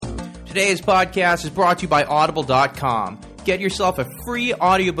Today's podcast is brought to you by Audible.com. Get yourself a free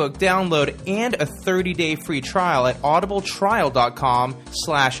audiobook download and a 30-day free trial at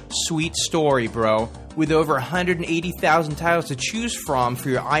audibletrial.com/sweetstorybro. With over 180,000 titles to choose from for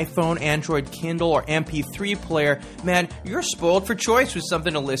your iPhone, Android, Kindle, or MP3 player, man, you're spoiled for choice with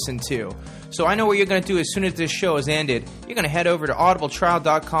something to listen to. So I know what you're going to do as soon as this show is ended. You're going to head over to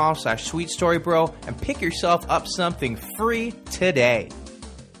audibletrial.com/sweetstorybro and pick yourself up something free today.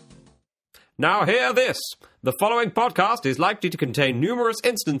 Now hear this. The following podcast is likely to contain numerous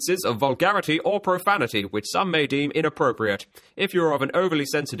instances of vulgarity or profanity, which some may deem inappropriate. If you're of an overly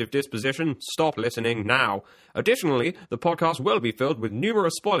sensitive disposition, stop listening now. Additionally, the podcast will be filled with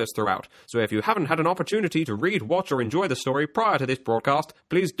numerous spoilers throughout, so if you haven't had an opportunity to read, watch, or enjoy the story prior to this broadcast,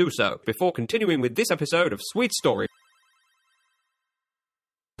 please do so, before continuing with this episode of Sweet Story.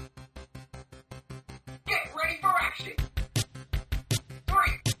 Get ready for action! 3,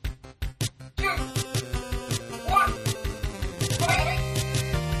 2, 1, fight!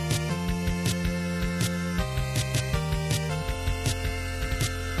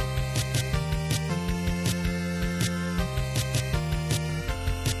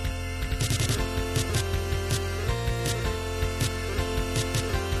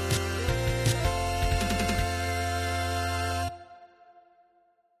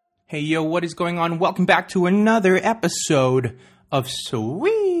 Hey, yo, what is going on? Welcome back to another episode of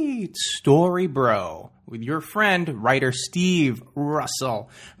Sweet Story Bro with your friend, writer Steve Russell,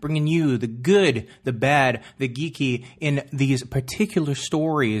 bringing you the good, the bad, the geeky in these particular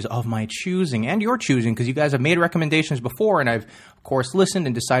stories of my choosing and your choosing, because you guys have made recommendations before, and I've, of course, listened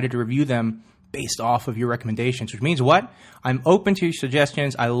and decided to review them based off of your recommendations, which means what? I'm open to your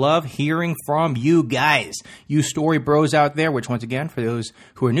suggestions. I love hearing from you guys, you story bros out there, which once again, for those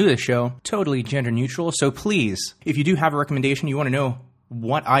who are new to the show, totally gender neutral. So please, if you do have a recommendation, you want to know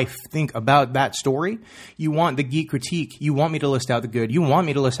what I think about that story, you want the geek critique, you want me to list out the good, you want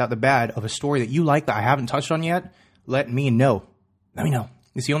me to list out the bad of a story that you like that I haven't touched on yet, let me know. Let me know.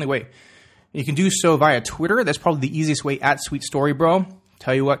 It's the only way. You can do so via Twitter. That's probably the easiest way, at Sweet Story Bro.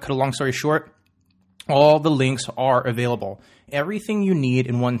 Tell you what, cut a long story short, all the links are available. Everything you need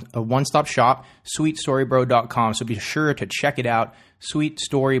in a one-stop shop, sweetstorybro.com. So be sure to check it out,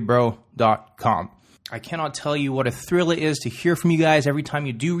 sweetstorybro.com. I cannot tell you what a thrill it is to hear from you guys every time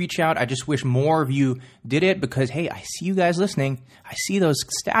you do reach out. I just wish more of you did it because, hey, I see you guys listening. I see those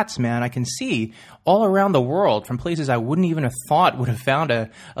stats, man. I can see all around the world from places I wouldn't even have thought would have found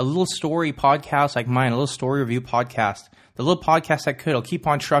a little story podcast like mine, a little story review podcast. The little podcast I could, I'll keep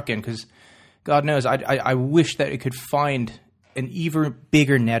on trucking because God knows, I wish that it could find an even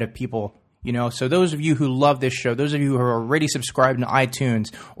bigger net of people, you know. So those of you who love this show, those of you who are already subscribed to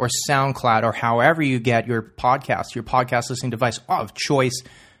iTunes or SoundCloud or however you get your podcast listening device of choice,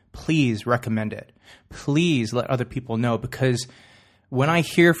 please recommend it. Please let other people know, because when I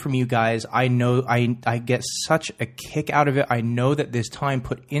hear from you guys, I know I get such a kick out of it. I know that this time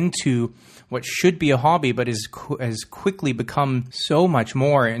put into what should be a hobby, but has quickly become so much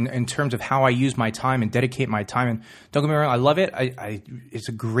more in terms of how I use my time and dedicate my time. And don't get me wrong, I love it. It's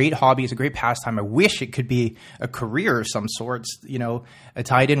a great hobby. It's a great pastime. I wish it could be a career of some sorts, you know,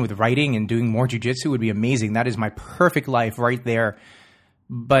 tied in with writing and doing more jiu-jitsu would be amazing. That is my perfect life right there.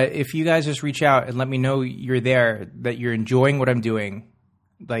 But if you guys just reach out and let me know you're there, that you're enjoying what I'm doing,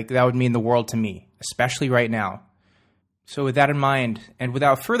 like that would mean the world to me, especially right now. So with that in mind, and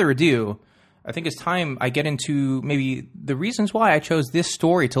without further ado, I think it's time I get into maybe the reasons why I chose this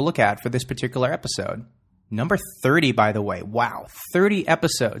story to look at for this particular episode. Number 30, by the way. Wow, 30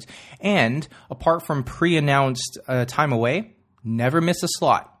 episodes. And apart from pre-announced time away, never miss a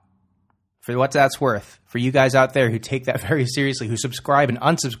slot. For what that's worth, for you guys out there who take that very seriously, who subscribe and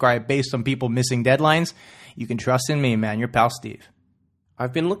unsubscribe based on people missing deadlines, you can trust in me, man. Your pal Steve.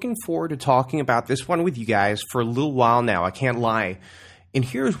 I've been looking forward to talking about this one with you guys for a little while now, I can't lie. And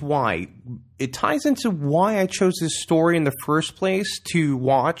here's why. It ties into why I chose this story in the first place to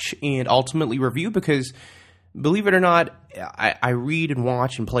watch and ultimately review, because believe it or not, I read and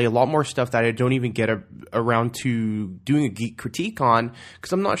watch and play a lot more stuff that I don't even get around to doing a geek critique on,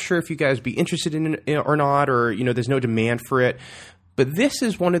 because I'm not sure if you guys be interested in it or not, or, you know, there's no demand for it. But this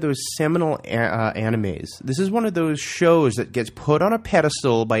is one of those seminal animes. This is one of those shows that gets put on a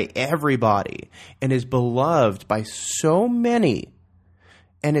pedestal by everybody and is beloved by so many.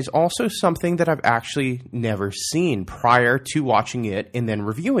 And is also something that I've actually never seen prior to watching it and then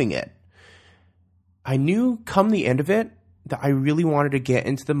reviewing it. I knew come the end of it that I really wanted to get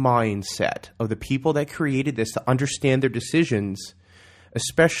into the mindset of the people that created this, to understand their decisions,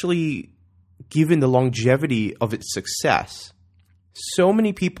 especially given the longevity of its success. So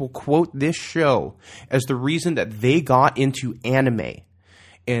many people quote this show as the reason that they got into anime.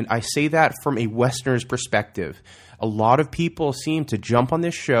 And I say that from a Westerner's perspective. A lot of people seem to jump on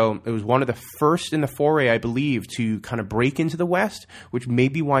this show. It was one of the first in the foray, I believe, to kind of break into the West, which may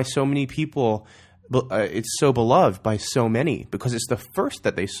be why so many people, it's so beloved by so many, because it's the first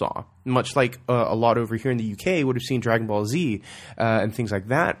that they saw. Much like a lot over here in the UK would have seen Dragon Ball Z and things like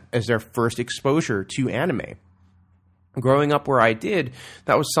that as their first exposure to anime. Growing up where I did,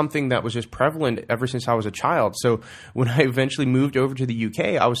 that was something that was just prevalent ever since I was a child. So when I eventually moved over to the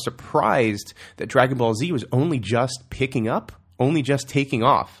UK, I was surprised that Dragon Ball Z was only just picking up, only just taking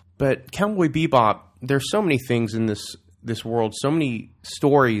off. But Cowboy Bebop, there's so many things in this world, so many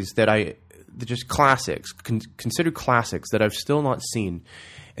stories that just classics, considered classics that I've still not seen.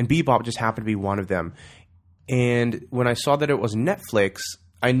 And Bebop just happened to be one of them. And when I saw that it was Netflix,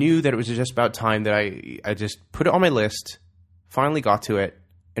 I knew that it was just about time that I just put it on my list, finally got to it,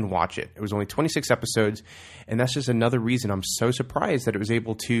 and watch it. It was only 26 episodes, and that's just another reason I'm so surprised that it was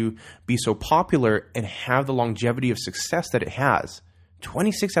able to be so popular and have the longevity of success that it has.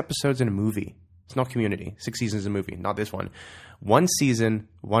 26 episodes in a movie. It's not Community. 6 seasons in a movie, not this one. 1 season,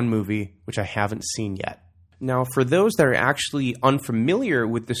 1 movie, which I haven't seen yet. Now, for those that are actually unfamiliar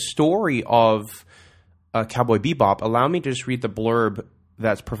with the story of Cowboy Bebop, allow me to just read the blurb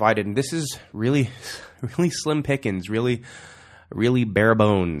that's provided. And this is really, really slim pickings, really, really bare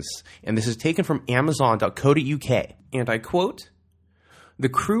bones. And this is taken from Amazon.co.uk. And I quote, "The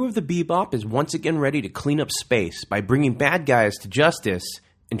crew of the Bebop is once again ready to clean up space by bringing bad guys to justice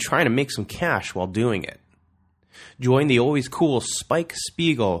and trying to make some cash while doing it. Join the always cool Spike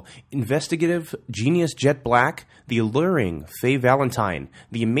Spiegel, investigative genius Jet Black, the alluring Faye Valentine,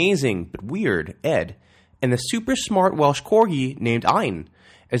 the amazing but weird Ed, and the super smart Welsh corgi named Ein,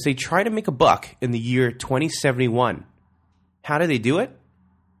 as they try to make a buck in the year 2071. How do they do it?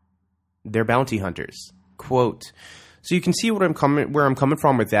 They're bounty hunters." Quote. So you can see where I'm coming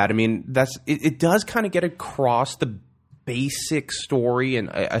from with that. I mean, it does kind of get across the basic story, and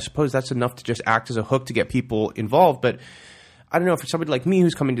I suppose that's enough to just act as a hook to get people involved. But I don't know, for somebody like me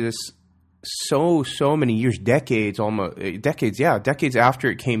who's coming to this so many years, decades after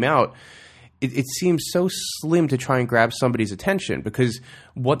it came out, it seems so slim to try and grab somebody's attention, because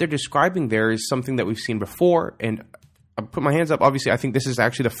what they're describing there is something that we've seen before. And I put my hands up. Obviously, I think this is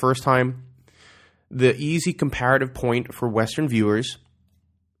actually the first time. The easy comparative point for Western viewers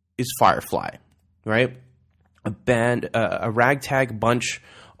is Firefly, right? A ragtag bunch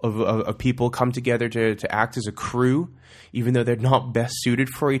of people come together to act as a crew, even though they're not best suited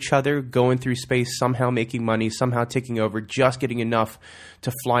for each other, going through space, somehow making money, somehow taking over, just getting enough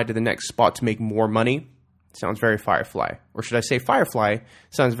to fly to the next spot to make more money. Sounds very Firefly. Or should I say Firefly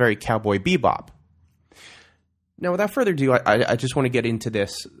sounds very Cowboy Bebop. Now, without further ado, I just want to get into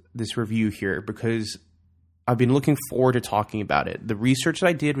this review here, because I've been looking forward to talking about it. The research that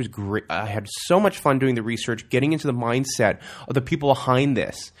I did was great. I had so much fun doing the research, getting into the mindset of the people behind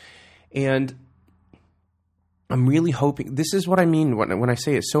this. And I'm really hoping, this is what I mean when I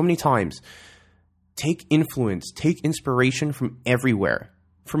say it so many times, take influence, take inspiration from everywhere.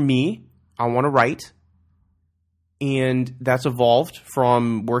 For me, I want to write, and that's evolved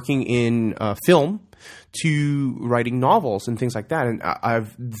from working in film to writing novels and things like that. And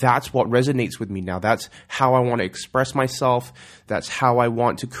that's what resonates with me now. That's how I want to express myself. That's how I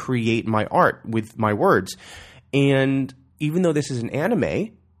want to create my art with my words. And even though this is an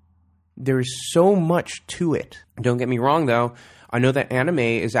anime, there is so much to it. Don't get me wrong, though. I know that anime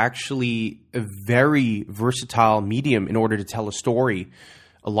is actually a very versatile medium in order to tell a story.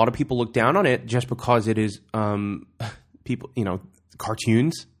 A lot of people look down on it just because it is cartoons,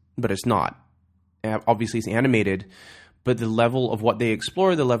 but it's not. Obviously, it's animated, but the level of what they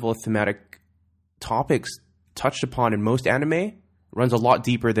explore, the level of thematic topics touched upon in most anime runs a lot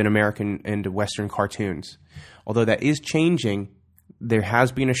deeper than American and Western cartoons. Although that is changing, there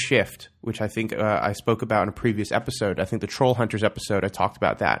has been a shift, which I think I spoke about in a previous episode. I think the Troll Hunters episode, I talked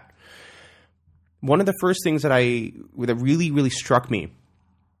about that. One of the first things that really, really struck me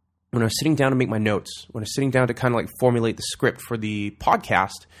when I was sitting down to make my notes, when I was sitting down to kind of like formulate the script for the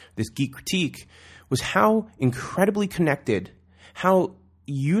podcast, this Geek Critique, was how incredibly connected, how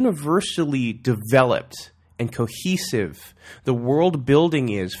universally developed and cohesive the world building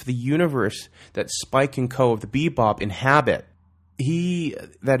is for the universe that Spike and co. of the Bebop inhabit.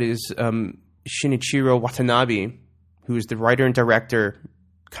 That is Shinichiro Watanabe, who is the writer and director,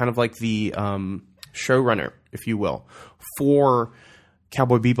 kind of like the showrunner, if you will, for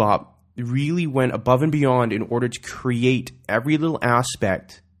Cowboy Bebop, really went above and beyond in order to create every little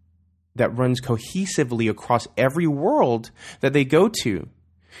aspect that runs cohesively across every world that they go to.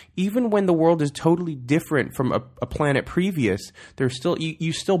 Even when the world is totally different from a planet previous, there's still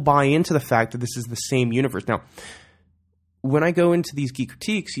you still buy into the fact that this is the same universe. Now, when I go into these geek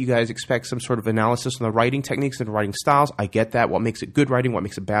critiques, you guys expect some sort of analysis on the writing techniques and the writing styles. I get that. What makes it good writing? What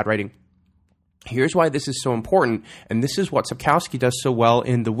makes it bad writing? Here's why this is so important, and this is what Sapkowski does so well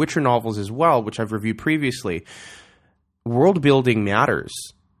in the Witcher novels as well, which I've reviewed previously. World building matters.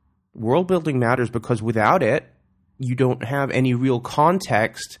 World building matters because without it, you don't have any real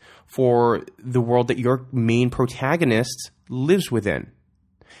context for the world that your main protagonist lives within.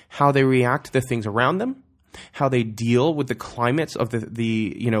 How they react to the things around them, how they deal with the climates of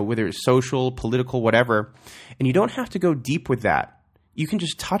the whether it's social, political, whatever. And you don't have to go deep with that. You can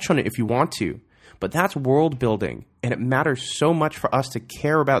just touch on it if you want to. But that's world building, and it matters so much for us to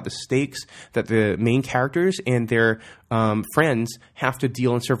care about the stakes that the main characters and their friends have to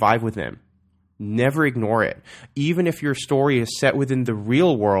deal and survive with them. Never ignore it. Even if your story is set within the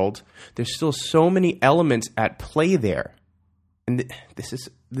real world, there's still so many elements at play there. And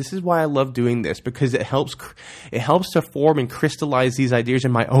this is why I love doing this, because it helps to form and crystallize these ideas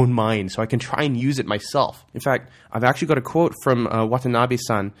in my own mind so I can try and use it myself. In fact, I've actually got a quote from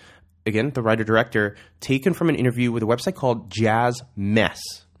Watanabe-san, again, the writer-director, taken from an interview with a website called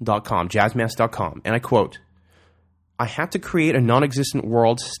jazzmess.com, and I quote, "I had to create a non-existent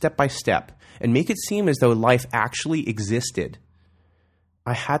world step by step and make it seem as though life actually existed.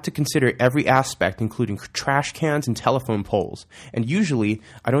 I had to consider every aspect, including trash cans and telephone poles, and usually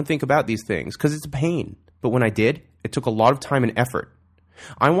I don't think about these things because it's a pain, but when I did, it took a lot of time and effort.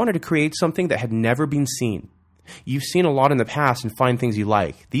 I wanted to create something that had never been seen. You've seen a lot in the past and find things you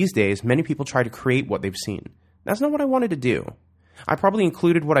like. These days, many people try to create what they've seen. That's not what I wanted to do. I probably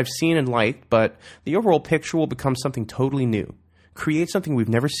included what I've seen and liked, but the overall picture will become something totally new. Create something we've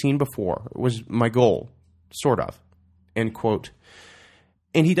never seen before was my goal, sort of." End quote.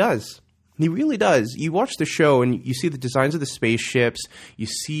 And he does. He really does. You watch the show and you see the designs of the spaceships. You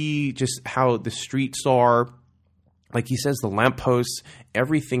see just how the streets are. Like he says, the lampposts,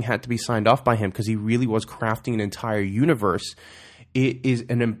 everything had to be signed off by him because he really was crafting an entire universe. It is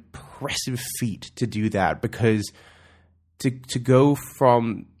an impressive feat to do that, because to go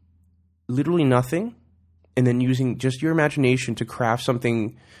from literally nothing and then using just your imagination to craft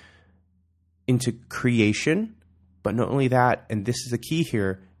something into creation. But not only that, and this is the key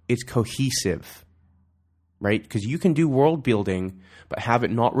here, it's cohesive, right? Because you can do world building, but have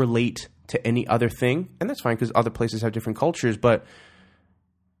it not relate to any other thing. And that's fine because other places have different cultures, but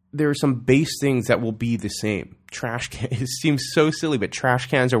there are some base things that will be the same. Trash cans, it seems so silly, but trash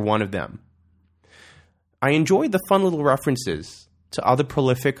cans are one of them. I enjoyed the fun little references to other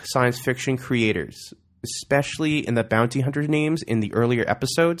prolific science fiction creators, especially in the bounty hunter names in the earlier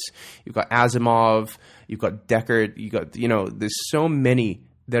episodes. You've got Asimov, you've got Deckard, there's so many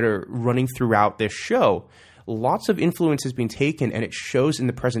that are running throughout this show. Lots of influence has been taken, and it shows in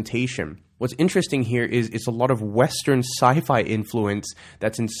the presentation. What's interesting here is it's a lot of Western sci-fi influence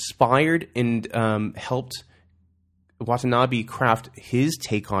that's inspired and helped Watanabe craft his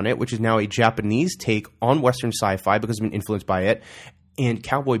take on it, which is now a Japanese take on Western sci-fi because it's been influenced by it. And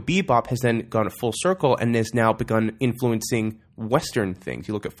Cowboy Bebop has then gone full circle and has now begun influencing Western things.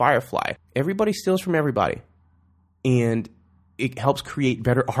 You look at Firefly. Everybody steals from everybody. And it helps create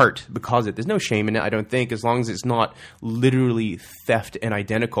better art because of it. There's no shame in it, I don't think, as long as it's not literally theft and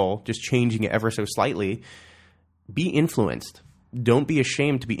identical, just changing it ever so slightly. Be influenced. Don't be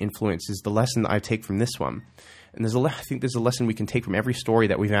ashamed to be influenced is the lesson that I take from this one. And I think there's a lesson we can take from every story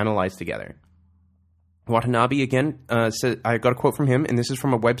that we've analyzed together. Watanabe, again, said, I got a quote from him, and this is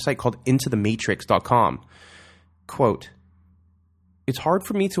from a website called intothematrix.com. Quote, "It's hard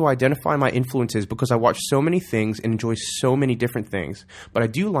for me to identify my influences because I watch so many things and enjoy so many different things, but I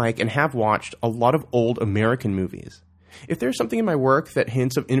do like and have watched a lot of old American movies. If there's something in my work that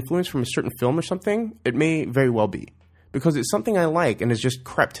hints of influence from a certain film or something, it may very well be, because it's something I like and has just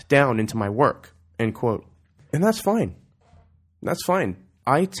crept down into my work." End quote. And that's fine. That's fine.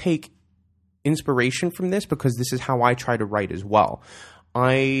 I take inspiration from this because this is how I try to write as well.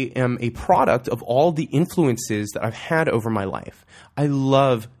 I am a product of all the influences that I've had over my life. I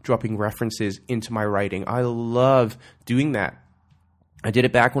love dropping references into my writing. I love doing that. I did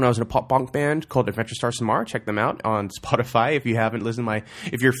it back when I was in a pop punk band called Adventure Star Samar. Check them out on Spotify. If you haven't listened to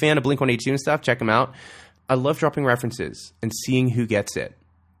if you're a fan of Blink-182 and stuff, check them out. I love dropping references and seeing who gets it.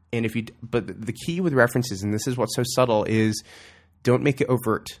 But the key with references, and this is what's so subtle, is don't make it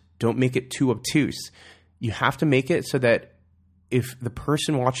overt. Don't make it too obtuse. You have to make it so that if the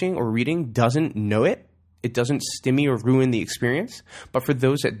person watching or reading doesn't know it, It doesn't stimmy or ruin the experience. But for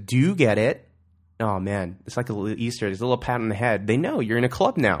those that do get it, oh man, it's like a little Easter. There's a little pat on the head. They know you're in a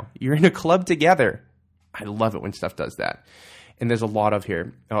club now. You're in a club together. I love it when stuff does that. And there's a lot of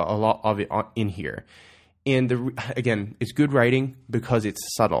it in here. And again, it's good writing because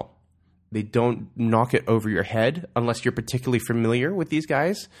it's subtle. They don't knock it over your head unless you're particularly familiar with these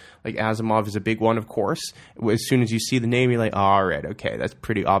guys. Like Asimov is a big one, of course. As soon as you see the name, you're like, oh, all right, okay, that's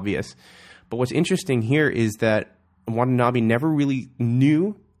pretty obvious. But what's interesting here is that Watanabe never really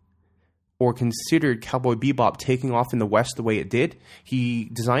knew or considered Cowboy Bebop taking off in the West the way it did. He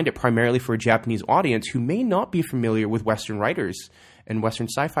designed it primarily for a Japanese audience who may not be familiar with Western writers and Western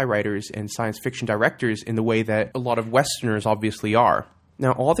sci-fi writers and science fiction directors in the way that a lot of Westerners obviously are.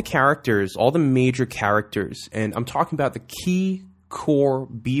 Now, all the characters, all the major characters, and I'm talking about the key core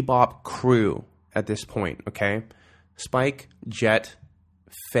Bebop crew at this point, okay? Spike, Jet,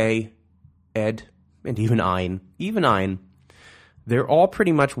 Faye, Ed, and even Ein. They're all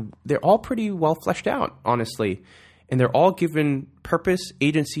pretty well fleshed out, honestly. And they're all given purpose,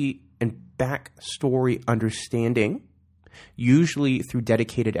 agency, and backstory understanding, usually through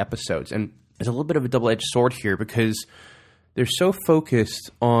dedicated episodes. And there's a little bit of a double-edged sword here because they're so focused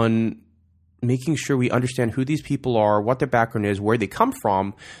on making sure we understand who these people are, what their background is, where they come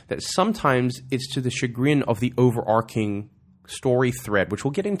from, that sometimes it's to the chagrin of the overarching story thread, which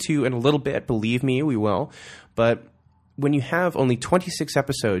we'll get into in a little bit. Believe me, we will. But when you have only 26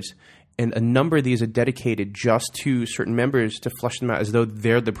 episodes and a number of these are dedicated just to certain members to flesh them out as though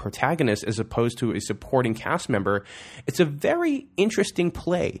they're the protagonist as opposed to a supporting cast member, it's a very interesting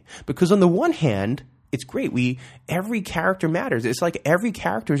play because on the one hand, it's great. Every character matters. It's like every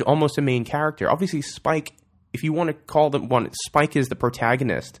character is almost a main character. Obviously, Spike, if you want to call them one, Spike is the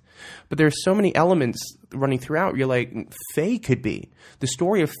protagonist. But there's so many elements running throughout. You're like, Faye could be. The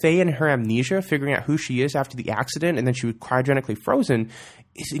story of Faye and her amnesia, figuring out who she is after the accident, and then she was cryogenically frozen,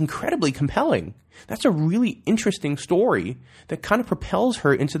 is incredibly compelling. That's a really interesting story that kind of propels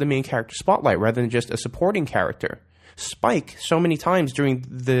her into the main character spotlight rather than just a supporting character. Spike, so many times during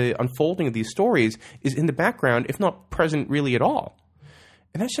the unfolding of these stories, is in the background, if not present really at all.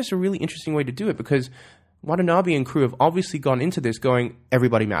 And that's just a really interesting way to do it because Watanabe and crew have obviously gone into this going,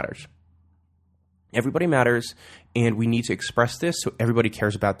 everybody matters. Everybody matters, and we need to express this so everybody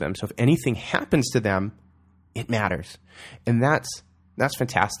cares about them. So if anything happens to them, it matters. And that's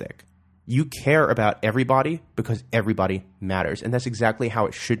fantastic. You care about everybody because everybody matters. And that's exactly how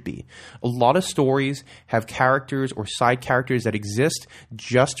it should be. A lot of stories have characters or side characters that exist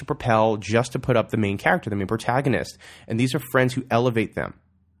just to propel, just to put up the main character, the main protagonist. And these are friends who elevate them,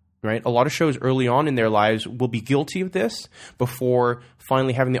 right? A lot of shows early on in their lives will be guilty of this before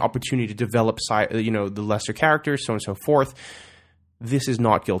finally having the opportunity to develop, the lesser characters, so on and so forth. This is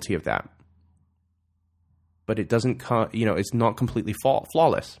not guilty of that. But it doesn't, it's not completely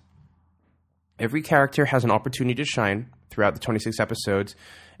flawless. Every character has an opportunity to shine throughout the 26 episodes.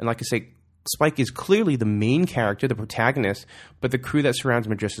 And like I say, Spike is clearly the main character, the protagonist, but the crew that surrounds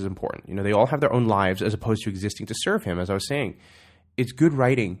him are just as important. They all have their own lives as opposed to existing to serve him, as I was saying. It's good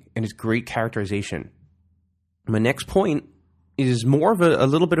writing and it's great characterization. My next point is more of a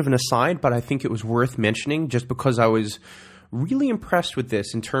little bit of an aside, but I think it was worth mentioning just because I was really impressed with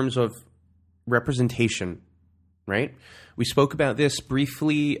this in terms of representation, right? We spoke about this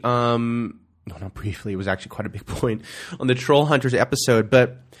briefly, no, not briefly, it was actually quite a big point on the Troll Hunters episode,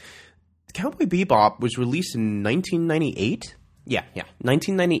 but Cowboy Bebop was released in 1998. Yeah,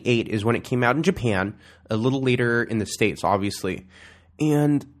 1998 is when it came out in Japan, a little later in the States, obviously.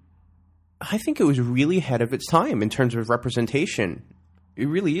 And I think it was really ahead of its time in terms of representation. It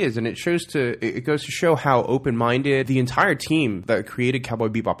really is, and it goes to show how open-minded the entire team that created Cowboy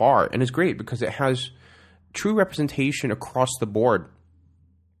Bebop are, and it's great because it has true representation across the board.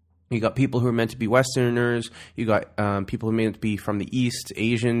 You got people who are meant to be Westerners. You got people who are meant to be from the East,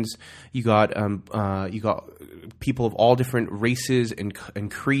 Asians. You got people of all different races and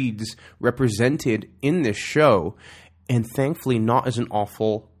creeds represented in this show, and thankfully not as an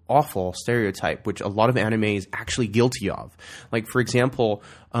awful stereotype, which a lot of anime is actually guilty of. Like, for example,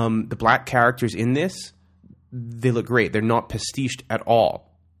 the black characters in this, they look great. They're not pastiched at all.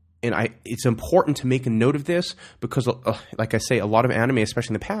 And it's important to make a note of this because, like I say, a lot of anime,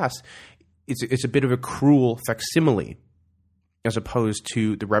 especially in the past, it's a bit of a cruel facsimile as opposed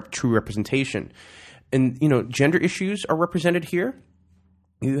to the true representation. And, gender issues are represented here.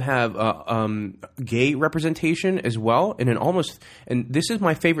 You have gay representation as well, and this is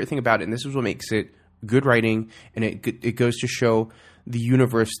my favorite thing about it, and this is what makes it good writing, and it goes to show the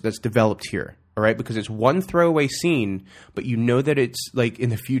universe that's developed here. all right? Because it's one throwaway scene, but you know that it's like in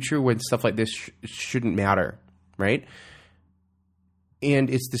the future when stuff like this shouldn't matter, right? And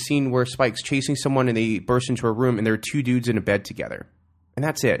it's the scene where Spike's chasing someone and they burst into a room and there are two dudes in a bed together. And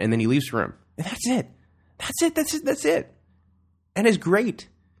that's it. And then he leaves the room. And that's it. That's it. And it's great.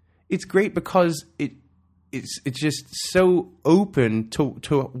 It's great because it's just so open to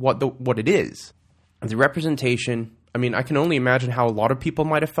what it is. The representation, I mean, I can only imagine how a lot of people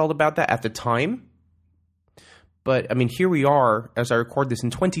might have felt about that at the time. But, I mean, here we are as I record this in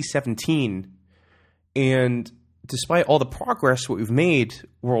 2017. And despite all the progress that we've made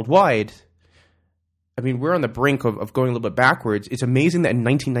worldwide, I mean, we're on the brink of going a little bit backwards. It's amazing that in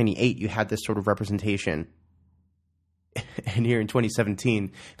 1998 you had this sort of representation. And here in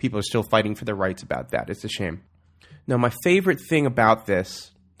 2017, people are still fighting for their rights about that. It's a shame. Now, my favorite thing about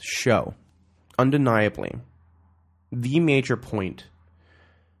this show, undeniably, the major point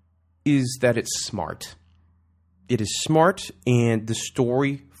is that it's smart. It is smart, and the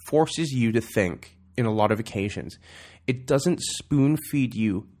story forces you to think in a lot of occasions. It doesn't spoon feed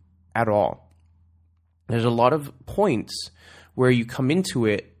you at all. There's a lot of points where you come into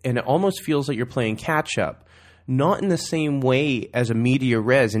it and it almost feels like you're playing catch up. Not in the same way as a media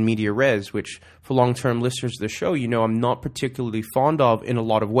res, which for long-term listeners of the show, you know I'm not particularly fond of in a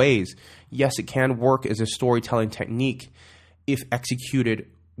lot of ways. Yes, it can work as a storytelling technique if executed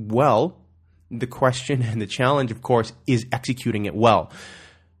well. The question and the challenge, of course, is executing it well.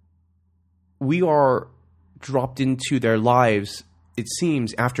 We are dropped into their lives, it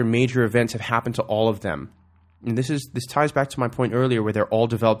seems, after major events have happened to all of them. And this ties back to my point earlier where they're all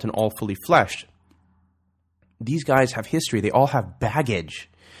developed and all fully fleshed. These guys have history. They all have baggage.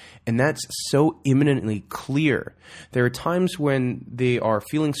 And that's so imminently clear. There are times when they are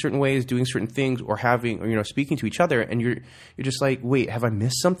feeling certain ways, doing certain things, or having, or, you know, speaking to each other, and you're just like, wait, have I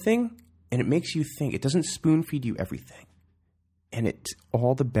missed something? And it makes you think. It doesn't spoon feed you everything. And it's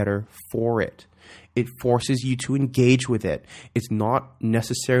all the better for it. It forces you to engage with it. It's not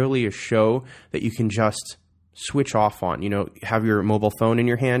necessarily a show that you can just switch off on. You know, have your mobile phone in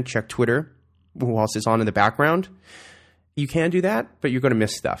your hand, check Twitter whilst it's on in the background. You can do that, but you're going to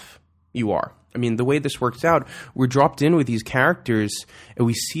miss stuff. You are. I mean, the way this works out, we're dropped in with these characters and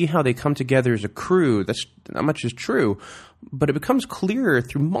we see how they come together as a crew. That's not much is true, but it becomes clearer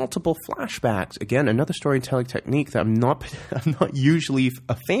through multiple flashbacks. Again, another storytelling technique that I'm not usually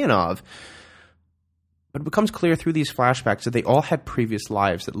a fan of. But it becomes clear through these flashbacks that they all had previous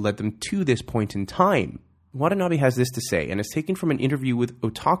lives that led them to this point in time. Watanabe has this to say, and it's taken from an interview with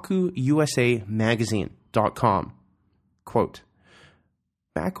OtakuUSAMagazine.com. Quote,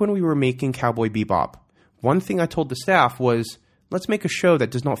 "Back when we were making Cowboy Bebop, one thing I told the staff was, let's make a show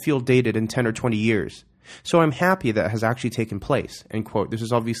that does not feel dated in 10 or 20 years. So I'm happy that has actually taken place." End quote. This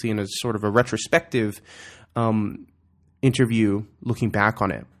is obviously in a sort of a retrospective interview looking back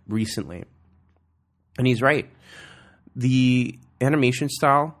on it recently. And he's right. The animation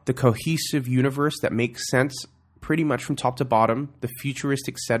style, the cohesive universe that makes sense pretty much from top to bottom, the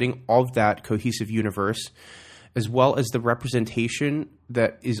futuristic setting of that cohesive universe, as well as the representation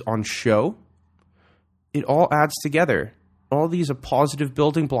that is on show, it all adds together. All these are positive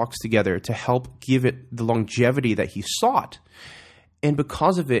building blocks together to help give it the longevity that he sought. And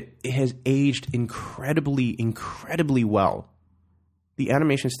because of it, it has aged incredibly, incredibly well. The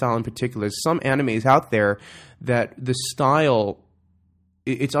animation style in particular, some animes out there that the style,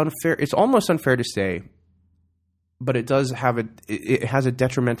 it's unfair. It's almost unfair to say, but it does have it has a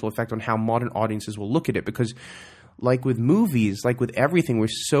detrimental effect on how modern audiences will look at it, because like with movies, like with everything, we're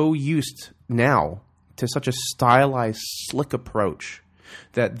so used now to such a stylized, slick approach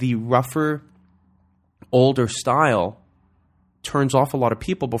that the rougher, older style turns off a lot of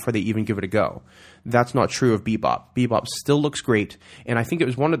people before they even give it a go. That's not true of Bebop. Bebop still looks great, and I think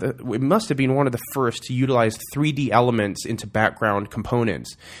it must have been one of the first to utilize 3D elements into background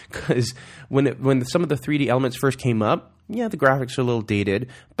components, because when some of the 3D elements first came up, yeah, the graphics are a little dated,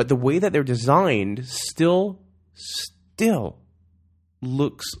 but the way that they're designed still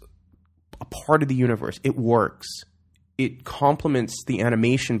looks a part of the universe. It works. It complements the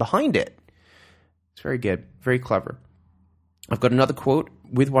animation behind it. It's very good, very clever. I've got another quote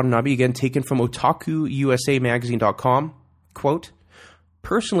with Watanabe, again taken from OtakuUSAMagazine.com. Quote,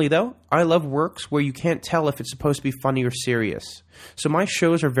 "Personally, though, I love works where you can't tell if it's supposed to be funny or serious. So my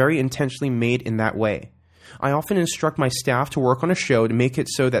shows are very intentionally made in that way. I often instruct my staff to work on a show to make it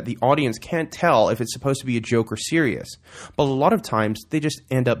so that the audience can't tell if it's supposed to be a joke or serious. But a lot of times, they just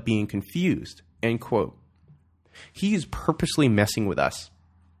end up being confused." End quote. He is purposely messing with us.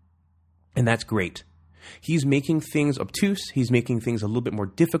 And that's great. He's making things obtuse. He's making things a little bit more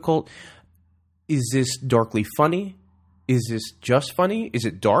difficult. Is this darkly funny? Is this just funny? Is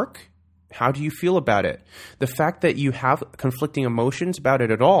it dark? How do you feel about it? The fact that you have conflicting emotions about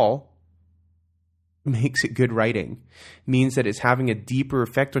it at all makes it good writing. Means that it's having a deeper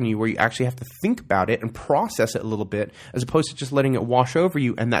effect on you where you actually have to think about it and process it a little bit, as opposed to just letting it wash over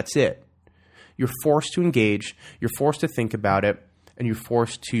you and that's it. You're forced to engage, you're forced to think about it, and you're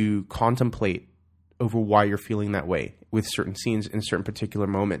forced to contemplate over why you're feeling that way with certain scenes in certain particular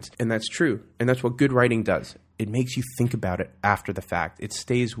moments. And that's true. And that's what good writing does. It makes you think about it after the fact. It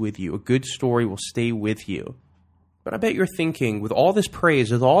stays with you. A good story will stay with you. But I bet you're thinking, with all this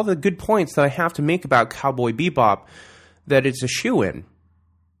praise, with all the good points that I have to make about Cowboy Bebop, that it's a shoo-in.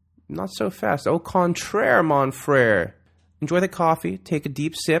 Not so fast. Au contraire, mon frere. Enjoy the coffee. Take a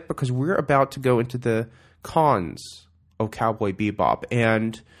deep sip, because we're about to go into the cons of Cowboy Bebop.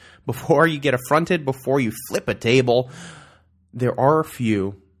 And before you get affronted, before you flip a table, there are a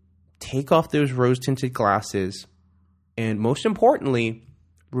few. Take off those rose-tinted glasses. And most importantly,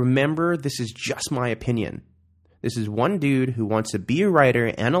 remember, this is just my opinion. This is one dude who wants to be a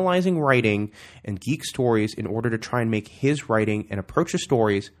writer, analyzing writing and geek stories in order to try and make his writing and approach to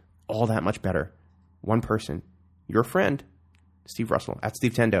stories all that much better. One person. Your friend, Steve Russell, at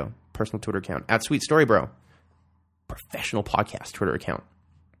Steve Tendo, personal Twitter account, at Sweet Story Bro, professional podcast Twitter account.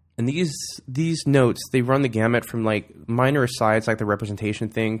 And these notes, they run the gamut from like minor asides like the representation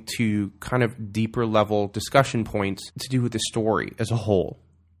thing to kind of deeper level discussion points to do with the story as a whole.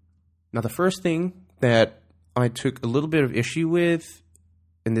 Now, the first thing that I took a little bit of issue with,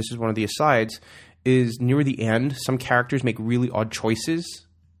 and this is one of the asides, is near the end, some characters make really odd choices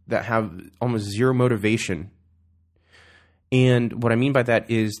that have almost zero motivation. And what I mean by that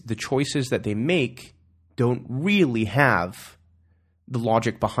is the choices that they make don't really have the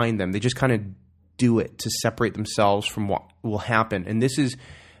logic behind them. They just kind of do it to separate themselves from what will happen. And this is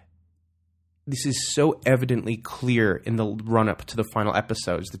so evidently clear in the run-up to the final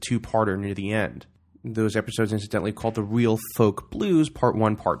episodes, the two-parter near the end. Those episodes, incidentally, called The Real Folk Blues, Part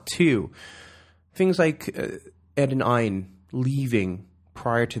 1, Part 2. Things like Ed and Ein leaving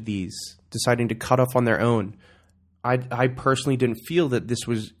prior to these, deciding to cut off on their own. I personally didn't feel that this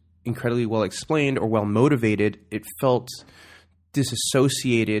was incredibly well explained or well motivated. It felt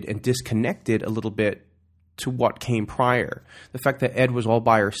disassociated and disconnected a little bit to what came prior. The fact that Ed was all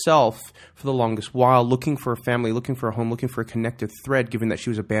by herself for the longest while, looking for a family, looking for a home, looking for a connective thread, given that she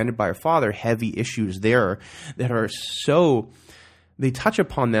was abandoned by her father, heavy issues there that are so... They touch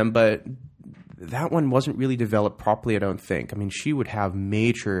upon them, but that one wasn't really developed properly, I don't think. I mean, she would have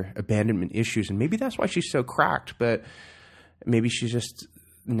major abandonment issues, and maybe that's why she's so cracked, but maybe she's just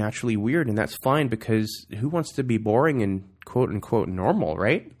naturally weird, and that's fine, because who wants to be boring and quote-unquote normal,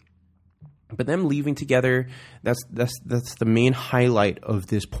 right? But them leaving together, that's the main highlight of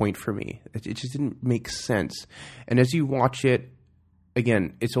this point for me. It just didn't make sense. And as you watch it,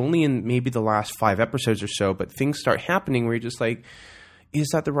 again, it's only in maybe the last 5 episodes or so, but things start happening where you're just like, is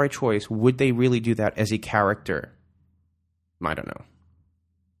that the right choice? Would they really do that as a character? I don't know.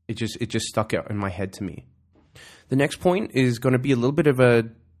 It just stuck out in my head to me. The next point is going to be a little bit of a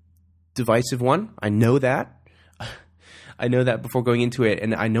divisive one. I know that. I know that before going into it,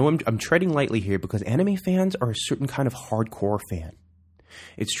 and I know I'm treading lightly here because anime fans are a certain kind of hardcore fan.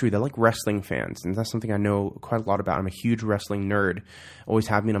 It's true. They're like wrestling fans, and that's something I know quite a lot about. I'm a huge wrestling nerd. Always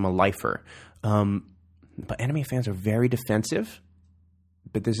have been. I'm a lifer. But anime fans are very defensive,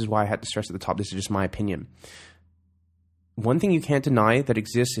 but this is why I had to stress at the top. This is just my opinion. One thing you can't deny that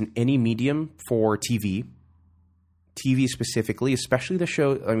exists in any medium for TV specifically, especially the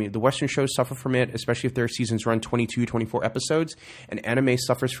show, I mean, the Western shows suffer from it, especially if their seasons run 22, 24 episodes, and anime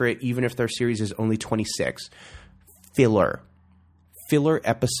suffers for it even if their series is only 26. Filler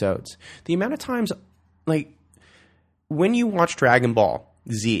episodes. The amount of times, like, when you watch Dragon Ball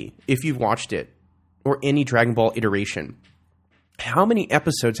Z, if you've watched it, or any Dragon Ball iteration, how many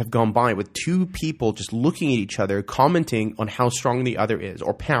episodes have gone by with 2 people just looking at each other, commenting on how strong the other is,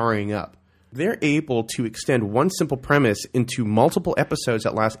 or powering up? They're able to extend one simple premise into multiple episodes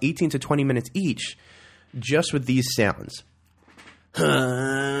that last 18 to 20 minutes each, just with these sounds.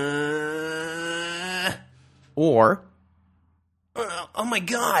 Or, oh my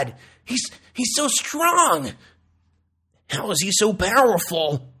god, he's so strong! How is he so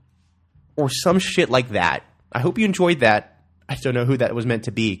powerful? Or some shit like that. I hope you enjoyed that. I don't know who that was meant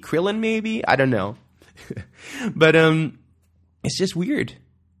to be. Krillin, maybe? I don't know. But, it's just weird.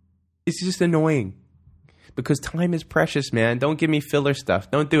 It's just annoying. Because time is precious, man. Don't give me filler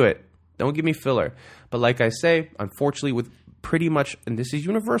stuff. Don't do it. Don't give me filler. But like I say, unfortunately, with pretty much, and this is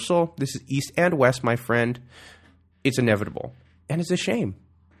universal, this is East and West, my friend, it's inevitable. And it's a shame.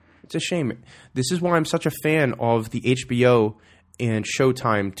 It's a shame. This is why I'm such a fan of the HBO and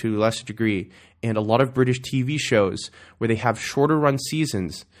Showtime to a lesser degree, and a lot of British TV shows where they have shorter run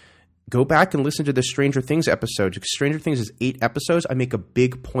seasons. Go back and listen to the Stranger Things episode. Stranger Things is 8 episodes. I make a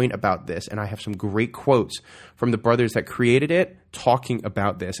big point about this, and I have some great quotes from the brothers that created it talking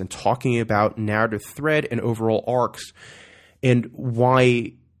about this and talking about narrative thread and overall arcs and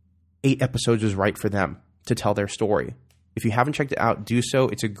why 8 episodes is right for them to tell their story. If you haven't checked it out, do so.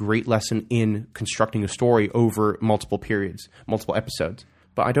 It's a great lesson in constructing a story over multiple periods, multiple episodes.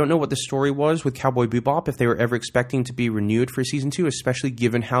 But I don't know what the story was with Cowboy Bebop, if they were ever expecting to be renewed for season 2, especially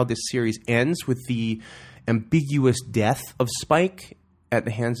given how this series ends with the ambiguous death of Spike at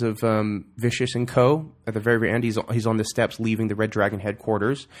the hands of Vicious and Co. At the very, very end, he's on the steps leaving the Red Dragon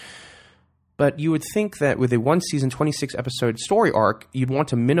headquarters. But you would think that with a 1-season, 26-episode story arc, you'd want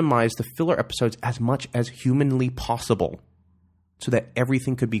to minimize the filler episodes as much as humanly possible so that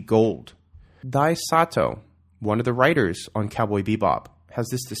everything could be gold. Dai Sato, one of the writers on Cowboy Bebop, has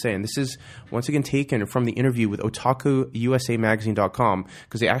this to say, and this is once again taken from the interview with OtakuUSAMagazine.com,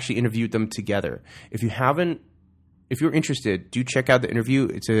 because they actually interviewed them together. If you're interested, do check out the interview.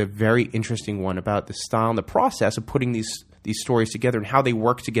 It's a very interesting one about the style and the process of putting these stories together and how they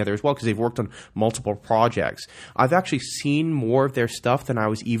work together as well, because they've worked on multiple projects. I've actually seen more of their stuff than I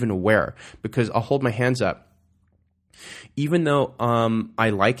was even aware, because I'll hold my hands up. Even though I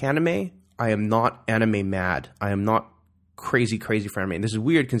like anime, I am not anime mad. I am not crazy for anime. And this is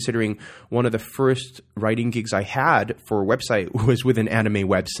weird considering one of the first writing gigs I had for a website was with an anime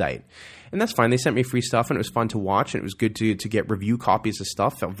website. And that's fine. They sent me free stuff and it was fun to watch and it was good to get review copies of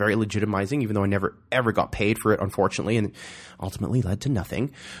stuff. Felt very legitimizing, even though I never ever got paid for it, unfortunately, and ultimately led to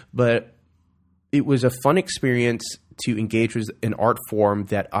nothing. But it was a fun experience to engage with an art form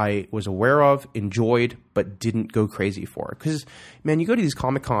that I was aware of, enjoyed, but didn't go crazy for. Because, man, you go to these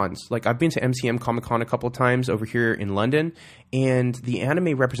Comic-Cons. Like, I've been to MCM Comic-Con a couple of times over here in London, and the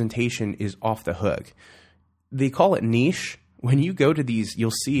anime representation is off the hook. They call it niche. When you go to these,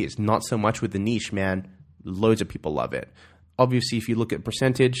 you'll see it's not so much with the niche, man. Loads of people love it. Obviously, if you look at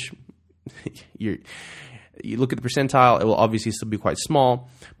percentage, you look at the percentile, it will obviously still be quite small,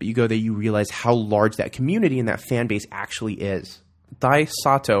 but you go there, you realize how large that community and that fan base actually is. Dai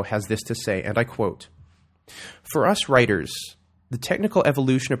Sato has this to say, and I quote, "For us writers, the technical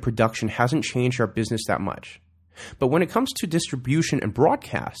evolution of production hasn't changed our business that much. But when it comes to distribution and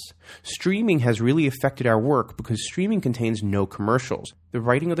broadcast, streaming has really affected our work because streaming contains no commercials. The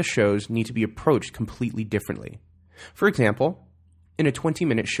writing of the shows need to be approached completely differently. For example, in a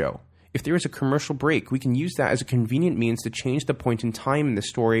 20-minute show, if there is a commercial break, we can use that as a convenient means to change the point in time in the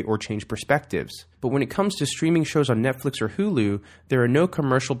story or change perspectives. But when it comes to streaming shows on Netflix or Hulu, there are no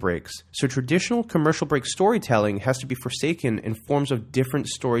commercial breaks. So traditional commercial break storytelling has to be forsaken in forms of different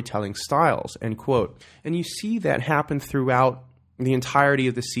storytelling styles," end quote. And you see that happen throughout the entirety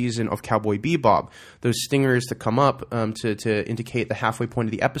of the season of Cowboy Bebop. Those stingers that come up to indicate the halfway point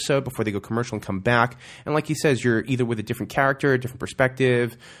of the episode before they go commercial and come back. And like he says, you're either with a different character, a different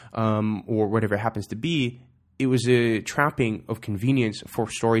perspective, or whatever it happens to be. It was a trapping of convenience for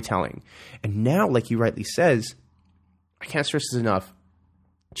storytelling. And now, like he rightly says, I can't stress this enough,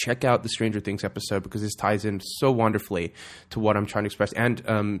 check out the Stranger Things episode because this ties in so wonderfully to what I'm trying to express,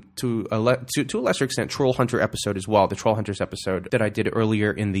 and to a lesser extent, Troll Hunter episode as well, the Troll Hunters episode that I did earlier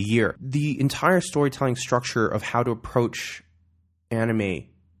in the year. The entire storytelling structure of how to approach anime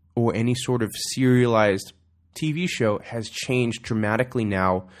or any sort of serialized TV show has changed dramatically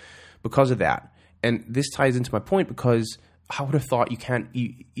now because of that. And this ties into my point because I would have thought you can't,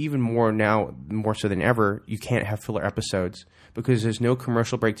 even more now, more so than ever, you can't have filler episodes because there's no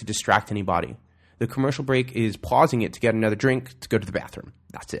commercial break to distract anybody. The commercial break is pausing it to get another drink, to go to the bathroom.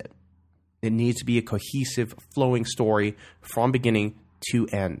 That's it. It needs to be a cohesive, flowing story from beginning to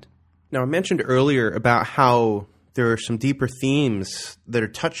end. Now, I mentioned earlier about how there are some deeper themes that are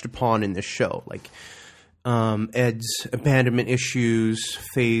touched upon in this show, like Ed's abandonment issues,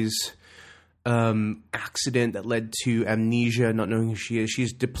 Faye's accident that led to amnesia, not knowing who she is.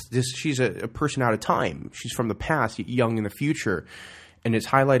 She's a person out of time. She's from the past, young in the future. And it's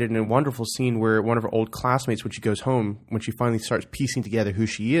highlighted in a wonderful scene where one of her old classmates, when she goes home, when she finally starts piecing together who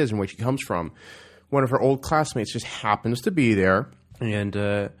she is and where she comes from, one of her old classmates just happens to be there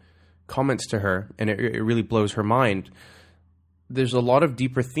and comments to her, and it really blows her mind. There's a lot of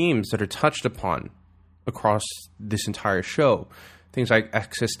deeper themes that are touched upon across this entire show. Things like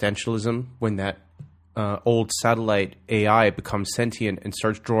existentialism, when that old satellite AI becomes sentient and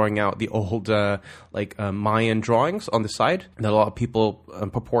starts drawing out the old Mayan drawings on the side that a lot of people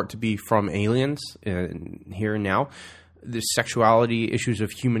purport to be from aliens here and now. the sexuality, issues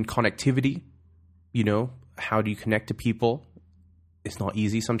of human connectivity. You know, how do you connect to people? It's not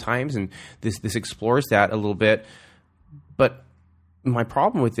easy sometimes, and this explores that a little bit. But my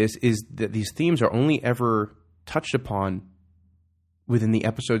problem with this is that these themes are only ever touched upon within the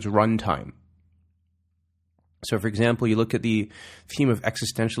episode's runtime. So, for example, you look at the theme of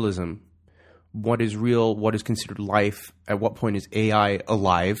existentialism. What is real? What is considered life? At what point is AI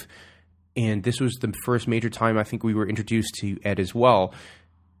alive? And this was the first major time I think we were introduced to Ed as well.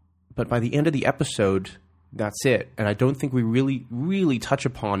 But by the end of the episode, that's it. And I don't think we really, really touch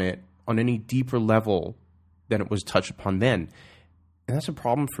upon it on any deeper level than it was touched upon then. And that's a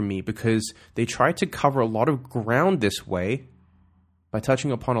problem for me because they tried to cover a lot of ground this way by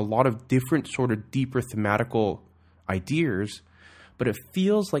touching upon a lot of different sort of deeper thematical ideas, but it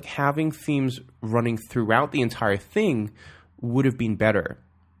feels like having themes running throughout the entire thing would have been better.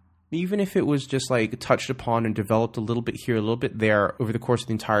 Even if it was just like touched upon and developed a little bit here, a little bit there over the course of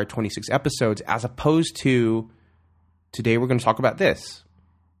the entire 26 episodes, as opposed to today we're going to talk about this.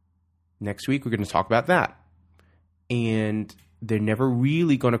 Next week we're going to talk about that. And they're never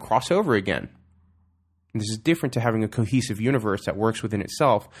really going to cross over again. And this is different to having a cohesive universe that works within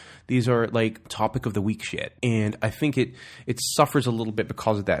itself. These are like topic of the week shit. And I think it suffers a little bit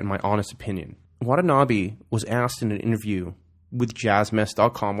because of that, in my honest opinion. Watanabe was asked in an interview with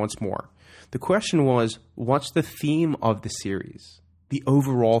jazzmess.com once more. The question was, what's the theme of the series? The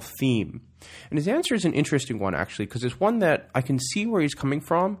overall theme. And his answer is an interesting one, actually, because it's one that I can see where he's coming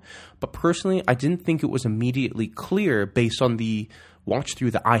from, but personally, I didn't think it was immediately clear based on the watch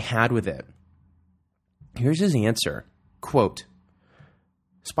through that I had with it. Here's his answer. Quote,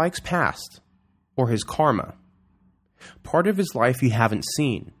 Spike's past, or his karma. Part of his life you haven't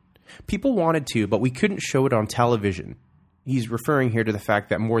seen. People wanted to, but we couldn't show it on television. He's referring here to the fact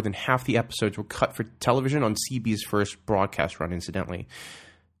that more than half the episodes were cut for television on CB's first broadcast run, incidentally.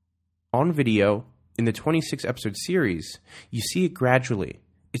 On video, in the 26-episode series, you see it gradually.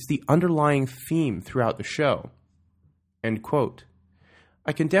 It's the underlying theme throughout the show. End quote.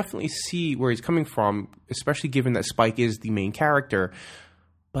 I can definitely see where he's coming from, especially given that Spike is the main character.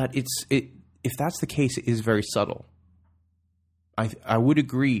 But if that's the case, it is very subtle. I would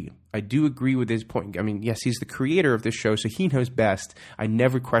agree. I do agree with his point. I mean, yes, he's the creator of this show, so he knows best. I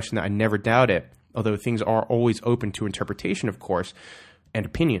never question that. I never doubt it. Although things are always open to interpretation, of course, and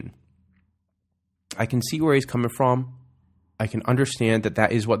opinion. I can see where he's coming from. I can understand that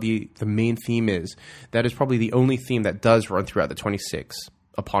that is what the main theme is. That is probably the only theme that does run throughout the 26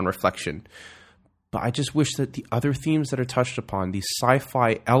 upon reflection. But I just wish that the other themes that are touched upon, these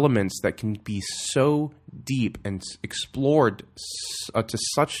sci-fi elements that can be so deep and explored to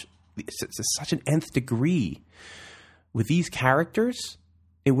such an nth degree with these characters,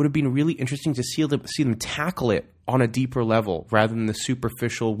 it would have been really interesting to see them tackle it on a deeper level rather than the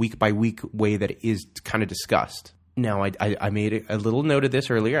superficial week-by-week way that it is kind of discussed. Now, I made a little note of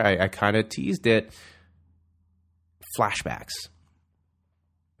this earlier. I kind of teased it. Flashbacks.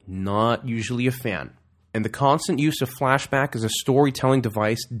 Not usually a fan. And the constant use of flashback as a storytelling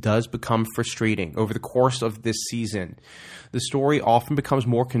device does become frustrating over the course of this season. The story often becomes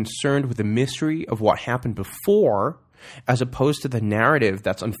more concerned with the mystery of what happened before as opposed to the narrative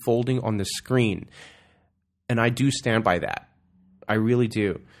that's unfolding on the screen. And I do stand by that. I really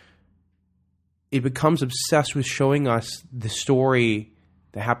do. It becomes obsessed with showing us the story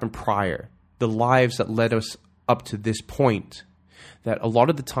that happened prior, the lives that led us up to this point. That a lot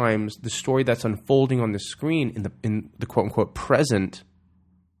of the times, the story that's unfolding on the screen in the quote-unquote present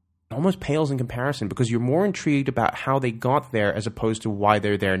almost pales in comparison because you're more intrigued about how they got there as opposed to why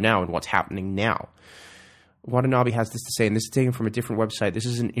they're there now and what's happening now. Watanabe has this to say, and this is taken from a different website. This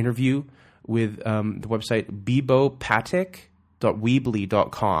is an interview with the website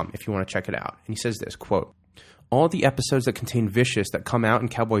bebopatic.weebly.com if you want to check it out. And he says this, quote, all the episodes that contain Vicious that come out in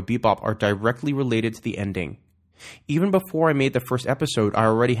Cowboy Bebop are directly related to the ending. Even before I made the first episode, I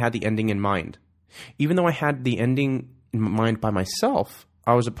already had the ending in mind. Even though I had the ending in mind by myself,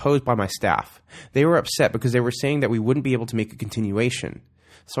 I was opposed by my staff. They were upset because they were saying that we wouldn't be able to make a continuation.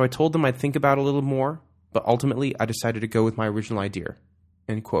 So I told them I'd think about it a little more, but ultimately I decided to go with my original idea.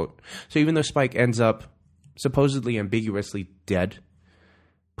 End quote. So even though Spike ends up supposedly ambiguously dead,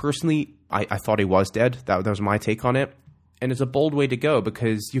 personally, I thought he was dead. That was my take on it. And it's a bold way to go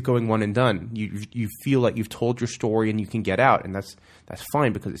because you're going one and done. You feel like you've told your story and you can get out, and that's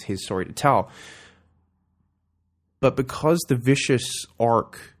fine because it's his story to tell. But because the Vicious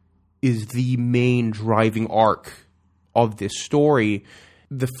arc is the main driving arc of this story,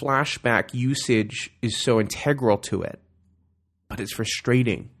 the flashback usage is so integral to it. But it's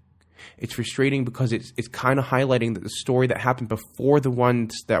frustrating. It's frustrating because it's kind of highlighting that the story that happened before the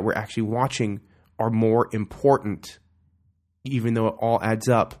ones that we're actually watching are more important, even though it all adds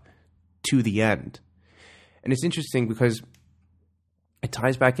up to the end. And it's interesting because it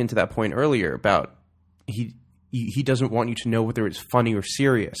ties back into that point earlier about he doesn't want you to know whether it's funny or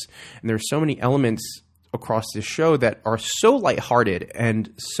serious. And there are so many elements across this show that are so lighthearted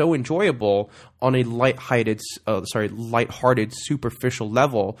and so enjoyable on a lighthearted, superficial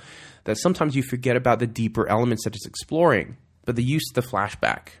level that sometimes you forget about the deeper elements that it's exploring. But the use of the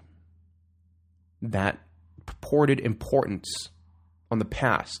flashback, that purported importance on the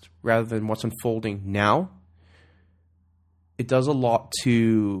past rather than what's unfolding now, it does a lot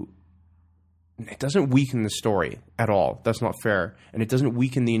to... It doesn't weaken the story at all. That's not fair. And it doesn't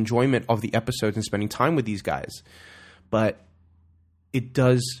weaken the enjoyment of the episodes and spending time with these guys. But it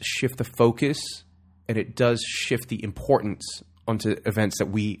does shift the focus, and it does shift the importance onto events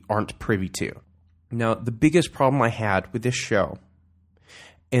that we aren't privy to. Now, the biggest problem I had with this show,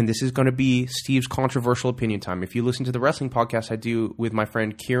 and this is going to be Steve's controversial opinion time. If you listen to the wrestling podcast I do with my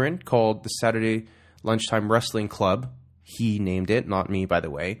friend Kieran called the Saturday Lunchtime Wrestling Club, he named it, not me, by the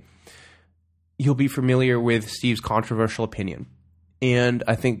way, you'll be familiar with Steve's controversial opinion. And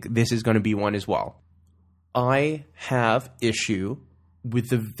I think this is going to be one as well. I have issue with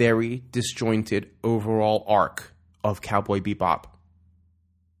the very disjointed overall arc of Cowboy Bebop.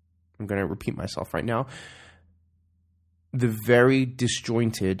 I'm going to repeat myself right now. The very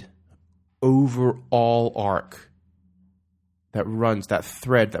disjointed overall arc that runs, that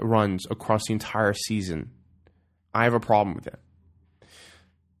thread that runs across the entire season. I have a problem with it.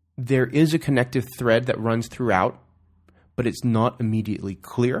 There is a connective thread that runs throughout, but it's not immediately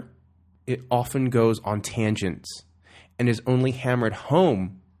clear. It often goes on tangents and is only hammered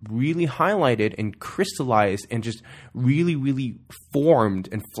home, really highlighted and crystallized and just really, really formed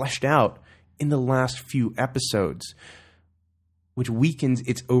and fleshed out in the last few episodes, which weakens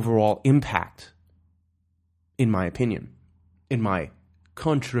its overall impact, in my opinion, in my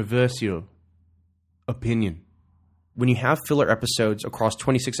controversial opinion. When you have filler episodes across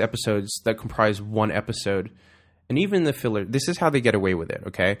 26 episodes that comprise one episode, and even the filler, this is how they get away with it,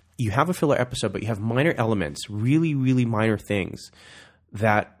 okay? You have a filler episode, but you have minor elements, really, really minor things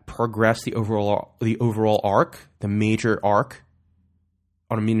that progress the overall arc, the major arc,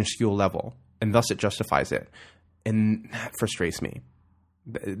 on a minuscule level, and thus it justifies it. And that frustrates me.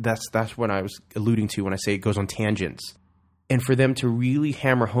 That's what I was alluding to when I say it goes on tangents. And for them to really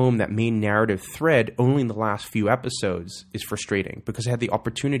hammer home that main narrative thread only in the last few episodes is frustrating, because they had the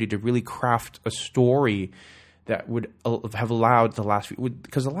opportunity to really craft a story that would have allowed the last few...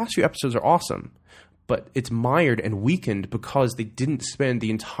 Because the last few episodes are awesome, but it's mired and weakened because they didn't spend the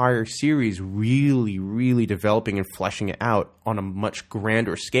entire series really, really developing and fleshing it out on a much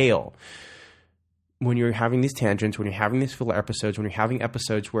grander scale. When you're having these tangents, when you're having these filler episodes, when you're having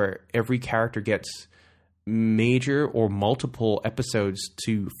episodes where every character gets major or multiple episodes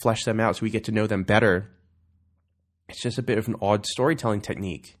to flesh them out so we get to know them better, it's just a bit of an odd storytelling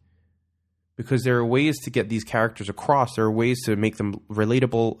technique. Because there are ways to get these characters across, there are ways to make them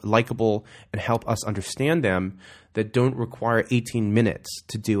relatable, likable, and help us understand them that don't require 18 minutes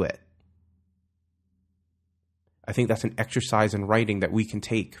to do it. I think that's an exercise in writing that we can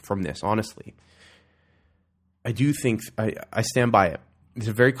take from this, honestly. I do think, I stand by it. It's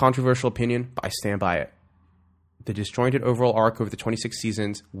a very controversial opinion, but I stand by it. The disjointed overall arc over the 26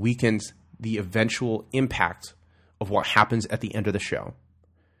 seasons weakens the eventual impact of what happens at the end of the show.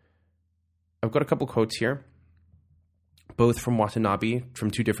 I've got a couple quotes here, both from Watanabe, from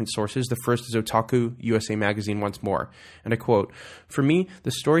two different sources. The first is Otaku USA Magazine once more, and I quote, "For me,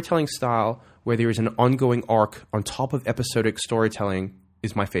 the storytelling style where there is an ongoing arc on top of episodic storytelling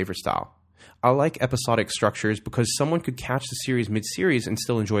is my favorite style. I like episodic structures because someone could catch the series mid-series and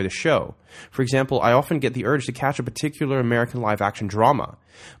still enjoy the show. For example, I often get the urge to catch a particular American live-action drama.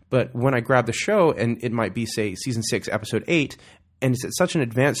 But when I grab the show, and it might be, say, Season 6, Episode 8, and it's at such an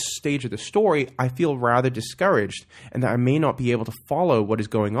advanced stage of the story, I feel rather discouraged and that I may not be able to follow what is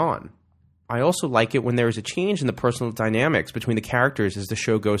going on. I also like it when there is a change in the personal dynamics between the characters as the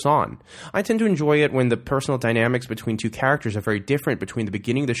show goes on. I tend to enjoy it when the personal dynamics between two characters are very different between the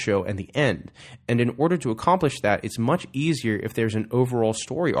beginning of the show and the end. And in order to accomplish that, it's much easier if there's an overall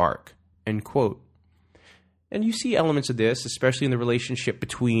story arc." End quote. And you see elements of this, especially in the relationship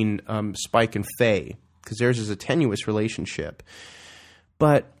between Spike and Faye, because theirs is a tenuous relationship.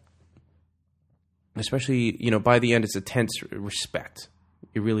 But especially, by the end, it's a tense respect.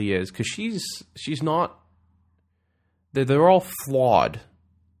 It really is, because she's not... They're all flawed,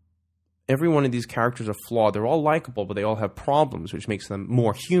 Every one of these characters are flawed. They're all likable, but they all have problems, which makes them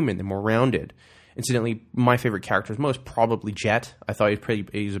more human. They're more rounded. Incidentally, my favorite character is most probably Jet. I thought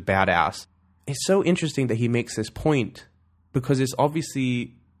he's a badass. It's so interesting that he makes this point because it's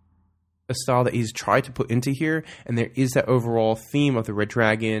obviously a style that he's tried to put into here, and there is that overall theme of the Red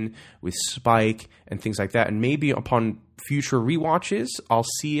Dragon with Spike and things like that. And maybe upon future rewatches, I'll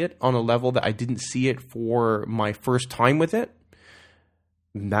see it on a level that I didn't see it for my first time with it.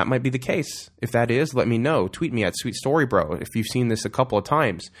 That might be the case. If that is, let me know. Tweet me at SweetStoryBro if you've seen this a couple of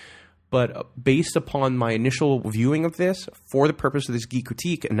times. But based upon my initial viewing of this, for the purpose of this Geek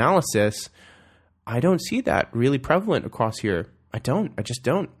Critique analysis, I don't see that really prevalent across here. I just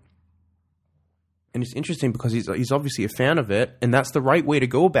don't. And it's interesting because he's obviously a fan of it, and that's the right way to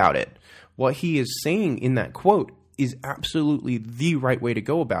go about it. What he is saying in that quote is absolutely the right way to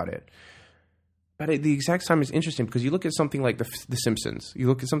go about it. But at the exact time, it's interesting because you look at something like The Simpsons. You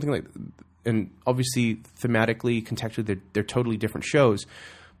look at something like, and obviously thematically, contextually, they're totally different shows.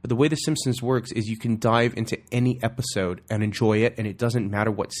 But the way The Simpsons works is you can dive into any episode and enjoy it, and it doesn't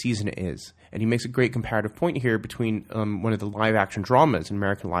matter what season it is. And he makes a great comparative point here between one of the live-action dramas, an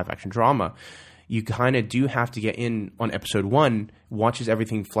American live-action drama. You kind of do have to get in on episode 1, watch as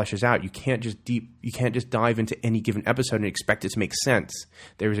everything fleshes out. You can't just dive into any given episode and expect it to make sense.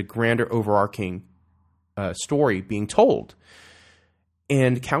 There is a grander overarching story being told.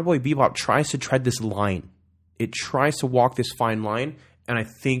 And Cowboy Bebop tries to tread this line. It tries to walk this fine line, and I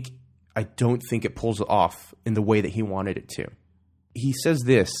don't think it pulls it off in the way that he wanted it to. He says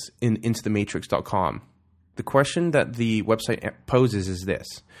this in IntoTheMatrix.com. The question that the website poses is this: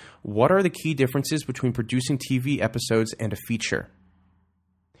 what are the key differences between producing TV episodes and a feature?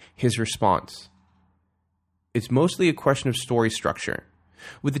 His response: it's mostly a question of story structure.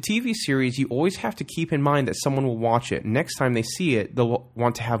 With the TV series, you always have to keep in mind that someone will watch it. Next time they see it, they'll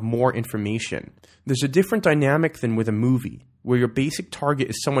want to have more information. There's a different dynamic than with a movie, where your basic target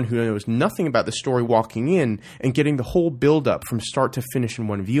is someone who knows nothing about the story walking in and getting the whole build-up from start to finish in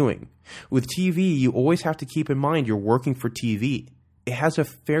one viewing. With TV, you always have to keep in mind you're working for TV. It has a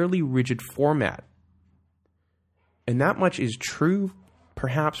fairly rigid format. And that much is true,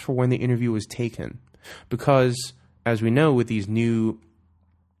 perhaps, for when the interview was taken. Because, as we know, with these new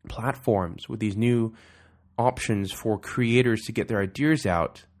platforms, with these new options for creators to get their ideas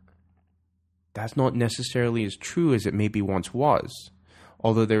out, that's not necessarily as true as it maybe once was.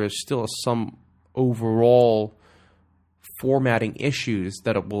 Although there is still some overall formatting issues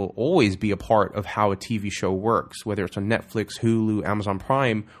that will always be a part of how a TV show works, whether it's on Netflix, Hulu, Amazon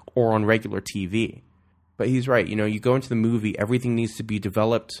Prime, or on regular TV. But he's right. You go into the movie, everything needs to be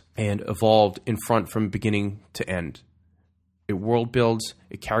developed and evolved in front from beginning to end. It world builds,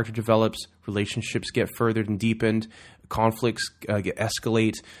 it character develops, relationships get furthered and deepened, conflicts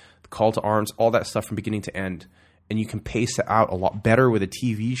escalate, the call to arms, all that stuff from beginning to end. And you can pace it out a lot better with a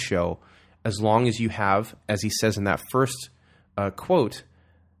TV show as long as you have, as he says in that first quote,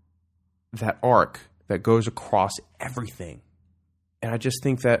 that arc that goes across everything. And I just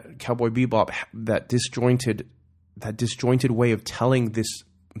think that Cowboy Bebop, that disjointed way of telling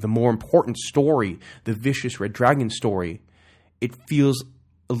the more important story, the vicious Red Dragon story, it feels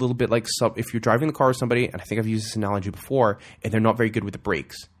a little bit like if you're driving the car with somebody, and I think I've used this analogy before, and they're not very good with the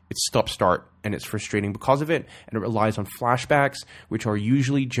brakes. It's stop-start, and it's frustrating because of it, and it relies on flashbacks, which are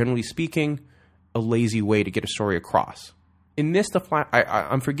usually, generally speaking, a lazy way to get a story across. In this,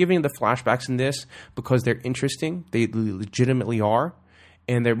 I'm forgiving the flashbacks in this because they're interesting. They legitimately are,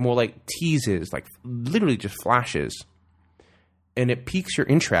 and they're more like teases, like literally just flashes, and it piques your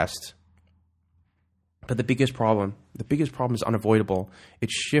interest. But the biggest problem is unavoidable. It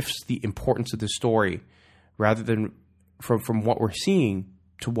shifts the importance of the story rather than from what we're seeing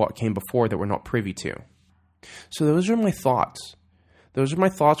to what came before that we're not privy to. So those are my thoughts. Those are my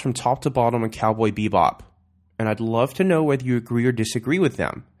thoughts from top to bottom on Cowboy Bebop. And I'd love to know whether you agree or disagree with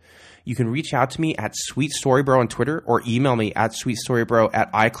them. You can reach out to me at SweetStoryBro on Twitter or email me at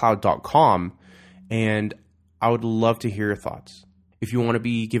sweetstorybro@icloud.com. And I would love to hear your thoughts. If you want to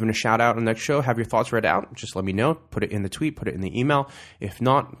be given a shout out on the next show, have your thoughts read out, just let me know. Put it in the tweet, put it in the email. If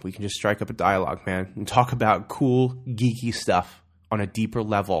not, we can just strike up a dialogue, man, and talk about cool, geeky stuff on a deeper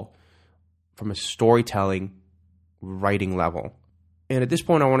level from a storytelling, writing level. And at this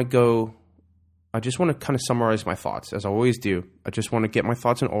point, I just want to kind of summarize my thoughts, as I always do. I just want to get my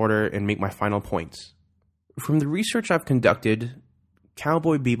thoughts in order and make my final points. From the research I've conducted,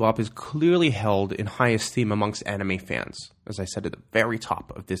 Cowboy Bebop is clearly held in high esteem amongst anime fans, as I said at the very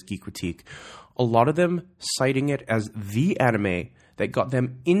top of this Geek Critique. A lot of them citing it as the anime that got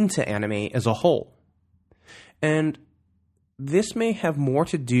them into anime as a whole. And This may have more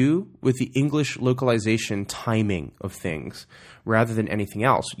to do with the English localization timing of things rather than anything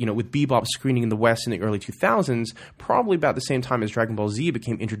else. You know, with Bebop screening in the West in the early 2000s, probably about the same time as Dragon Ball Z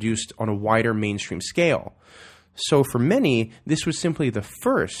became introduced on a wider mainstream scale. So for many, this was simply the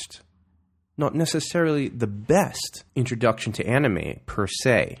first, not necessarily the best introduction to anime per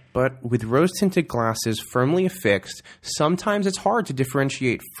se. But with rose-tinted glasses firmly affixed, sometimes it's hard to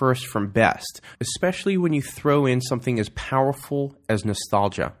differentiate first from best, especially when you throw in something as powerful as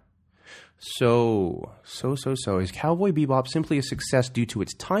nostalgia. So, is Cowboy Bebop simply a success due to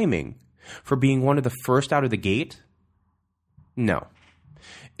its timing, for being one of the first out of the gate? No.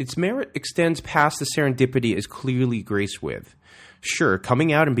 Its merit extends past the serendipity it is clearly graced with. Sure,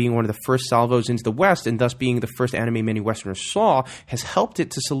 coming out and being one of the first salvos into the West, and thus being the first anime many Westerners saw, has helped it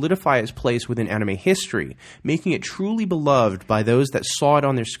to solidify its place within anime history, making it truly beloved by those that saw it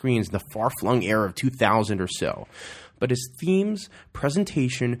on their screens in the far-flung era of 2000 or so. But its themes,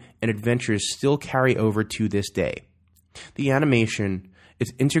 presentation, and adventures still carry over to this day. The animation,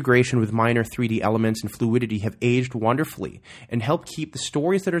 its integration with minor 3D elements and fluidity have aged wonderfully and help keep the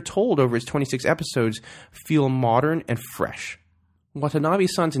stories that are told over its 26 episodes feel modern and fresh.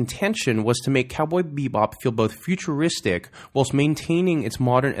 Watanabe-san's intention was to make Cowboy Bebop feel both futuristic whilst maintaining its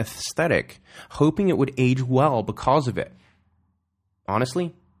modern aesthetic, hoping it would age well because of it.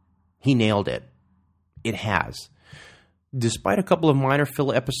 Honestly, he nailed it. It has. Despite a couple of minor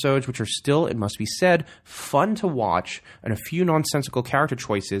filler episodes, which are still, it must be said, fun to watch, and a few nonsensical character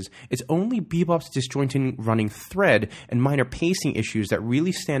choices, it's only Bebop's disjointing running thread and minor pacing issues that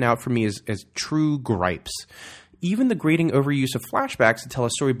really stand out for me as true gripes. Even the grating overuse of flashbacks to tell a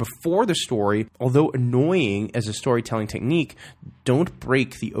story before the story, although annoying as a storytelling technique, don't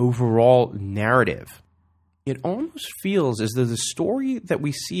break the overall narrative. It almost feels as though the story that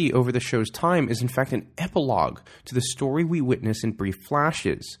we see over the show's time is in fact an epilogue to the story we witness in brief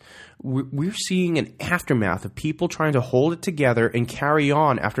flashes. We're seeing an aftermath of people trying to hold it together and carry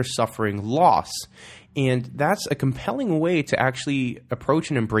on after suffering loss. And that's a compelling way to actually approach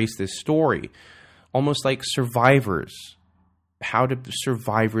and embrace this story. Almost like Survivors. How do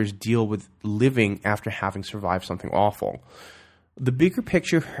survivors deal with living after having survived something awful? The bigger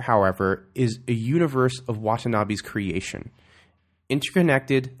picture, however, is a universe of Watanabe's creation.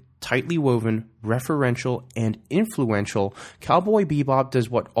 Interconnected, tightly woven, referential, and influential, Cowboy Bebop does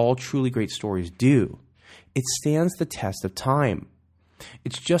what all truly great stories do. It stands the test of time.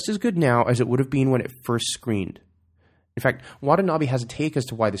 It's just as good now as it would have been when it first screened. In fact, Watanabe has a take as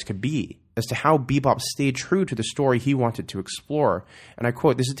to why this could be, as to how Bebop stayed true to the story he wanted to explore. And I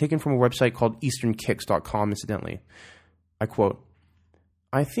quote, this is taken from a website called EasternKicks.com, incidentally. I quote,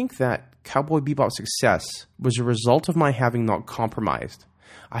 I think that Cowboy Bebop's success was a result of my having not compromised.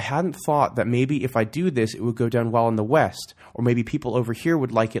 I hadn't thought that maybe if I do this, it would go down well in the West, or maybe people over here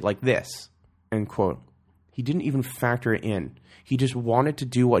would like it like this. End quote. He didn't even factor it in. He just wanted to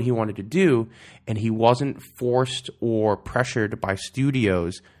do what he wanted to do, and he wasn't forced or pressured by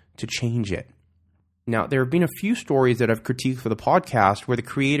studios to change it. Now, there have been a few stories that I've critiqued for the podcast where the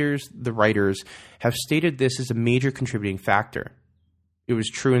creators, the writers, have stated this as a major contributing factor. It was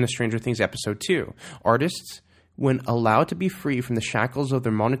true in the Stranger Things episode 2. Artists, when allowed to be free from the shackles of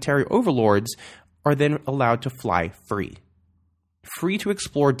their monetary overlords, are then allowed to fly free. Free to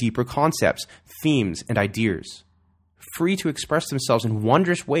explore deeper concepts, themes, and ideas. Free to express themselves in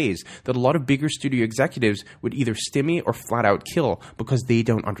wondrous ways that a lot of bigger studio executives would either stymie or flat out kill because they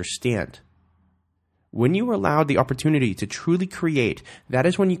don't understand. When you are allowed the opportunity to truly create, that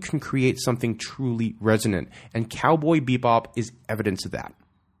is when you can create something truly resonant, and Cowboy Bebop is evidence of that.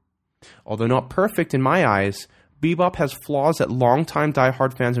 Although not perfect in my eyes, Bebop has flaws that longtime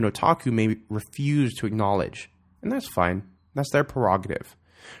diehard fans and otaku may refuse to acknowledge. And that's fine. That's their prerogative.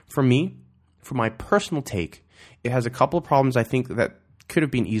 For me, for my personal take, it has a couple of problems I think that could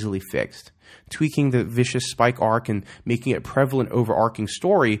have been easily fixed. Tweaking the vicious Spike arc and making it a prevalent overarching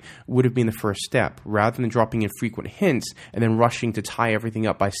story would have been the first step, rather than dropping in frequent hints and then rushing to tie everything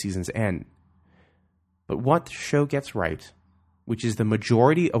up by season's end. But what the show gets right, which is the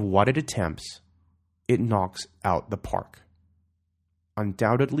majority of what it attempts, it knocks out the park.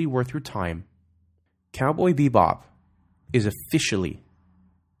 Undoubtedly worth your time, Cowboy Bebop is officially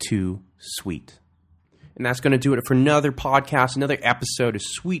too sweet. And that's going to do it for another podcast, another episode of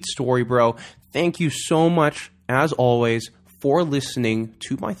Sweet Story Bro. Thank you so much, as always, for listening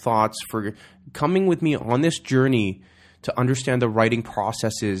to my thoughts, for coming with me on this journey to understand the writing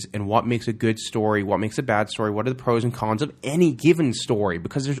processes and what makes a good story, what makes a bad story, what are the pros and cons of any given story,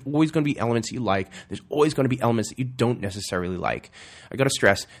 because there's always going to be elements you like. There's always going to be elements that you don't necessarily like. I got to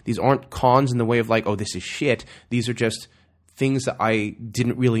stress, these aren't cons in the way of like, oh, this is shit. These are just things that I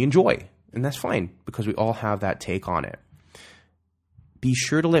didn't really enjoy. And that's fine, because we all have that take on it. Be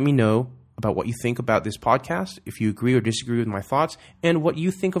sure to let me know about what you think about this podcast, if you agree or disagree with my thoughts, and what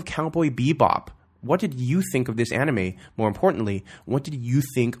you think of Cowboy Bebop. What did you think of this anime? More importantly, what did you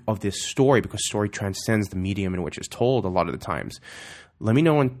think of this story? Because story transcends the medium in which it's told a lot of the times. Let me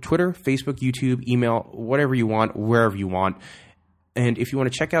know on Twitter, Facebook, YouTube, email, whatever you want, wherever you want. And if you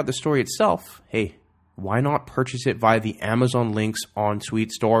want to check out the story itself, hey, why not purchase it via the Amazon links on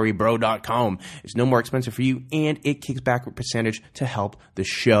sweetstorybro.com? It's no more expensive for you, and it kicks back a percentage to help the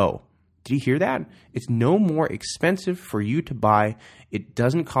show. Did you hear that? It's no more expensive for you to buy. It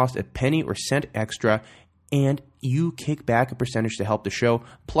doesn't cost a penny or cent extra, and you kick back a percentage to help the show.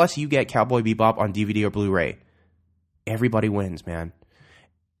 Plus, you get Cowboy Bebop on DVD or Blu-ray. Everybody wins, man.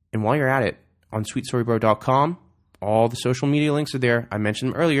 And while you're at it, on sweetstorybro.com, all the social media links are there. I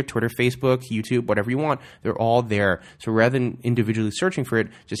mentioned them earlier, Twitter, Facebook, YouTube, whatever you want. They're all there. So rather than individually searching for it,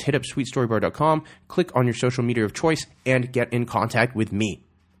 just hit up sweetstorybro.com, click on your social media of choice, and get in contact with me.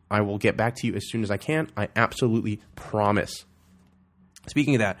 I will get back to you as soon as I can. I absolutely promise.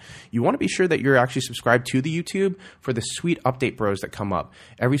 Speaking of that, you want to be sure that you're actually subscribed to the YouTube for the sweet update bros that come up.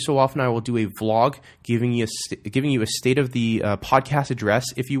 Every so often, I will do a vlog giving you a state of the podcast address,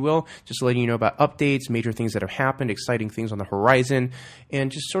 if you will, just letting you know about updates, major things that have happened, exciting things on the horizon,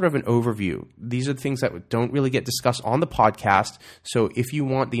 and just sort of an overview. These are the things that don't really get discussed on the podcast. So if you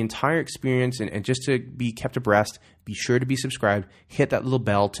want the entire experience and just to be kept abreast, be sure to be subscribed. Hit that little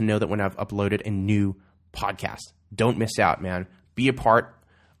bell to know that when I've uploaded a new podcast. Don't miss out, man. Be a part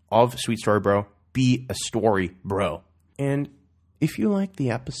of Sweet Story Bro. Be a story bro. And if you like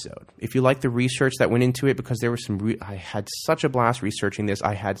the episode, if you like the research that went into it, because there was I had such a blast researching this.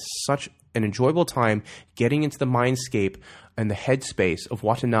 I had such an enjoyable time getting into the mindscape and the headspace of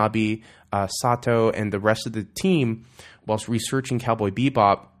Watanabe, Sato, and the rest of the team whilst researching Cowboy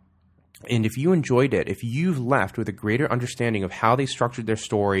Bebop. And if you enjoyed it, if you've left with a greater understanding of how they structured their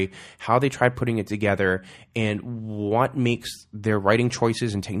story, how they tried putting it together, and what makes their writing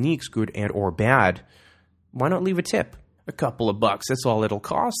choices and techniques good and or bad, why not leave a tip? A couple of bucks. That's all it'll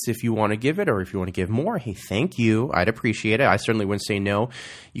cost if you want to give it, or if you want to give more. Hey, thank you. I'd appreciate it. I certainly wouldn't say no.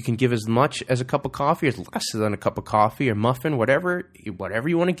 You can give as much as a cup of coffee, as less than a cup of coffee, or muffin, whatever you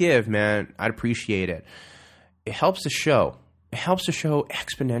want to give, man. I'd appreciate it. It helps the show. It helps the show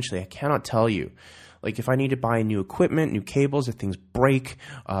exponentially. I cannot tell you. Like, if I need to buy new equipment, new cables, if things break,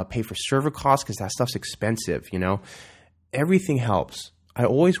 pay for server costs, because that stuff's expensive, you know. Everything helps. I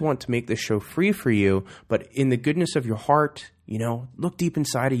always want to make this show free for you, but in the goodness of your heart, you know, look deep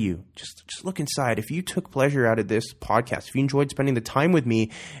inside of you. Just look inside. If you took pleasure out of this podcast, if you enjoyed spending the time with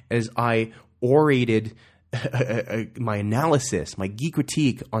me as I orated my analysis, my geek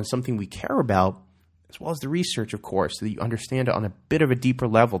critique on something we care about, as well as the research, of course, so that you understand it on a bit of a deeper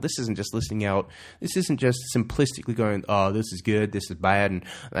level. This isn't just listening out. This isn't just simplistically going, oh, this is good, this is bad, and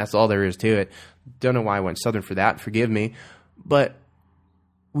that's all there is to it. Don't know why I went Southern for that. Forgive me. But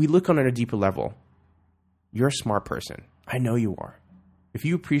we look on it at a deeper level. You're a smart person. I know you are. If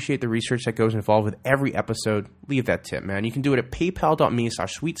you appreciate the research that goes involved with every episode, leave that tip, man. You can do it at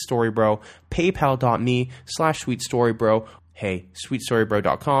paypal.me/sweetstorybro, paypal.me/sweetstorybro. Hey,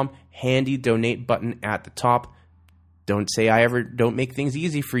 sweetstorybro.com, handy donate button at the top. Don't say I ever don't make things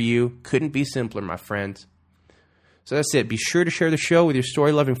easy for you. Couldn't be simpler, my friends. So that's it. Be sure to share the show with your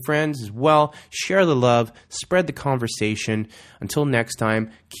story-loving friends as well. Share the love. Spread the conversation. Until next time,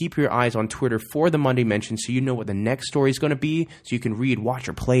 keep your eyes on Twitter for the Monday Mention so you know what the next story is going to be, so you can read, watch,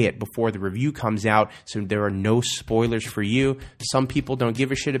 or play it before the review comes out, so there are no spoilers for you. Some people don't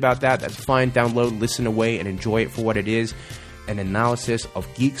give a shit about that. That's fine. Download, listen away, and enjoy it for what it is. An analysis of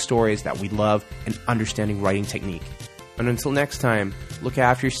geek stories that we love and understanding writing technique. And until next time, look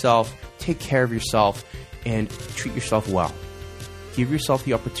after yourself, take care of yourself, and treat yourself well. Give yourself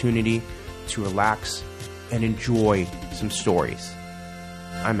the opportunity to relax and enjoy some stories.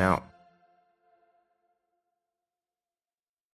 I'm out.